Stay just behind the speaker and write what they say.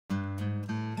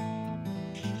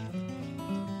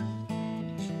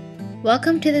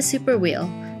Welcome to the Super Wheel,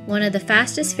 one of the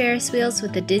fastest Ferris wheels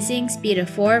with a dizzying speed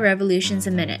of 4 revolutions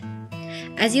a minute.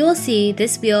 As you will see,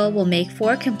 this wheel will make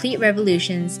 4 complete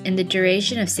revolutions in the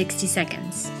duration of 60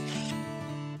 seconds.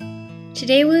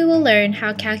 Today we will learn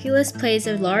how calculus plays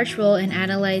a large role in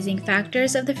analyzing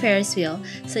factors of the Ferris wheel,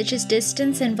 such as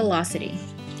distance and velocity.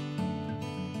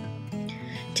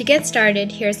 To get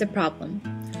started, here's the problem.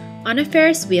 On a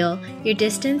Ferris wheel, your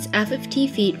distance f of t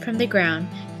feet from the ground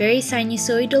varies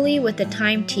sinusoidally with the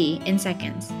time t in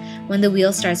seconds when the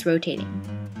wheel starts rotating.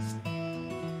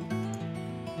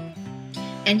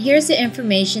 And here's the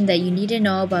information that you need to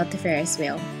know about the Ferris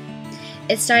wheel.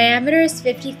 Its diameter is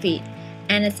 50 feet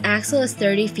and its axle is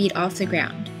 30 feet off the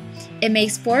ground. It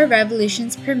makes 4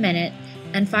 revolutions per minute,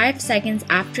 and 5 seconds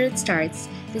after it starts,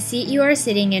 the seat you are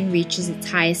sitting in reaches its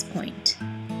highest point.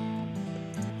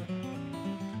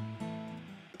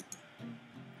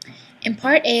 In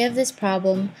part A of this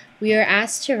problem, we are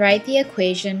asked to write the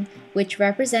equation which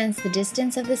represents the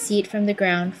distance of the seat from the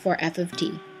ground for f of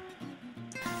t.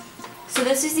 So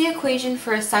this is the equation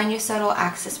for a sinusoidal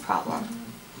axis problem.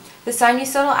 The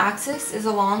sinusoidal axis is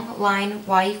a long line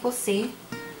y equals c.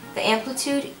 The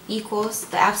amplitude equals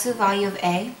the absolute value of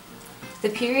a. The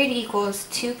period equals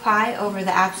 2 pi over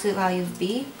the absolute value of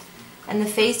b. And the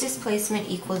phase displacement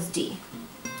equals d.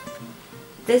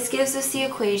 This gives us the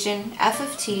equation f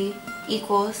of t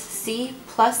equals c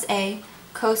plus a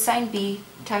cosine b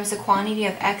times the quantity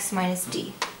of x minus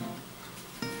d.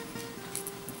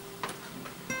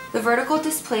 The vertical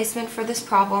displacement for this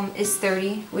problem is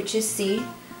 30, which is c,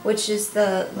 which is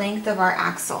the length of our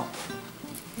axle.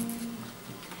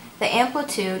 The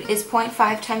amplitude is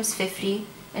 0.5 times 50,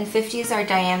 and 50 is our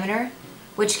diameter,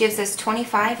 which gives us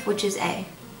 25, which is a.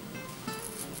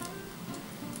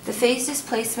 The phase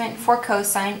displacement for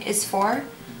cosine is 4,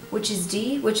 which is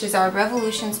d, which is our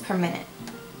revolutions per minute.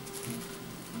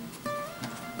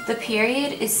 The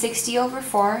period is 60 over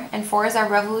 4, and 4 is our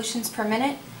revolutions per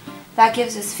minute. That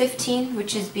gives us 15,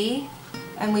 which is b,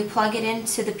 and we plug it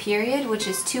into the period, which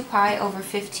is 2 pi over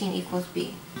 15 equals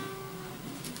b.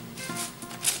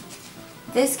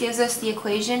 This gives us the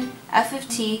equation f of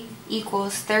t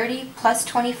equals 30 plus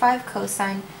 25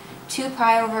 cosine 2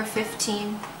 pi over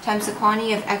 15 times the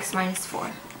quantity of x minus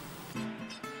 4.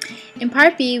 In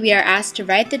part B, we are asked to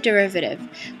write the derivative,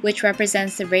 which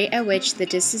represents the rate at which the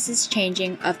distance is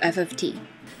changing of f of t.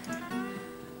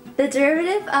 The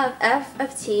derivative of f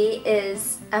of t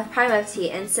is f prime of t,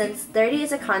 and since 30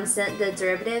 is a constant, the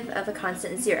derivative of a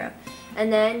constant is 0.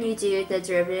 And then you do the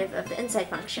derivative of the inside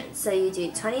function. So you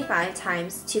do 25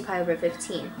 times 2 pi over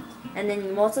 15, and then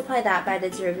you multiply that by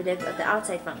the derivative of the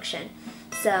outside function.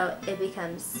 So it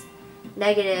becomes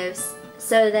negatives.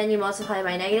 So then you multiply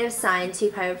by negative sine 2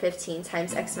 pi over 15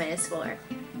 times x minus 4.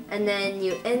 And then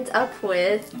you end up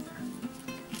with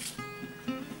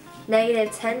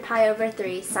negative 10 pi over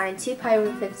 3 sine 2 pi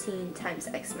over 15 times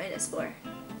x minus 4.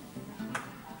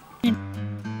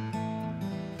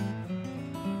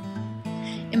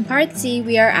 In part C,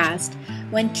 we are asked,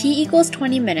 when t equals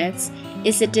 20 minutes,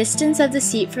 is the distance of the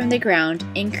seat from the ground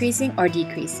increasing or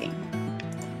decreasing?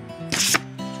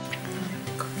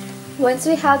 Once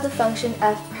we have the function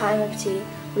f prime of t,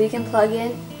 we can plug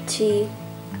in t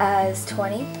as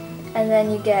 20, and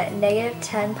then you get negative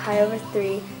 10 pi over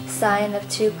 3 sine of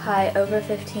 2 pi over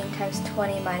 15 times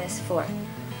 20 minus 4.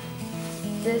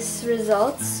 This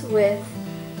results with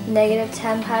negative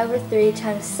 10 pi over 3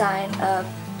 times sine of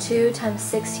 2 times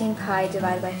 16 pi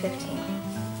divided by 15.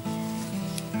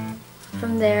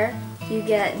 From there, you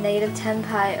get negative 10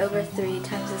 pi over 3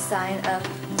 times the sine of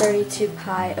 32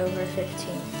 pi over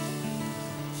 15.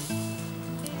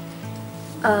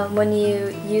 When you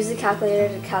use the calculator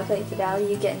to calculate the value,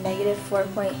 you get negative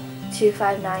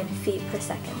 4.259 feet per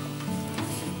second.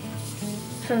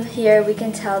 From here, we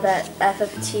can tell that f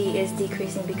of t is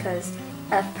decreasing because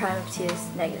f prime of t is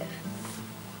negative.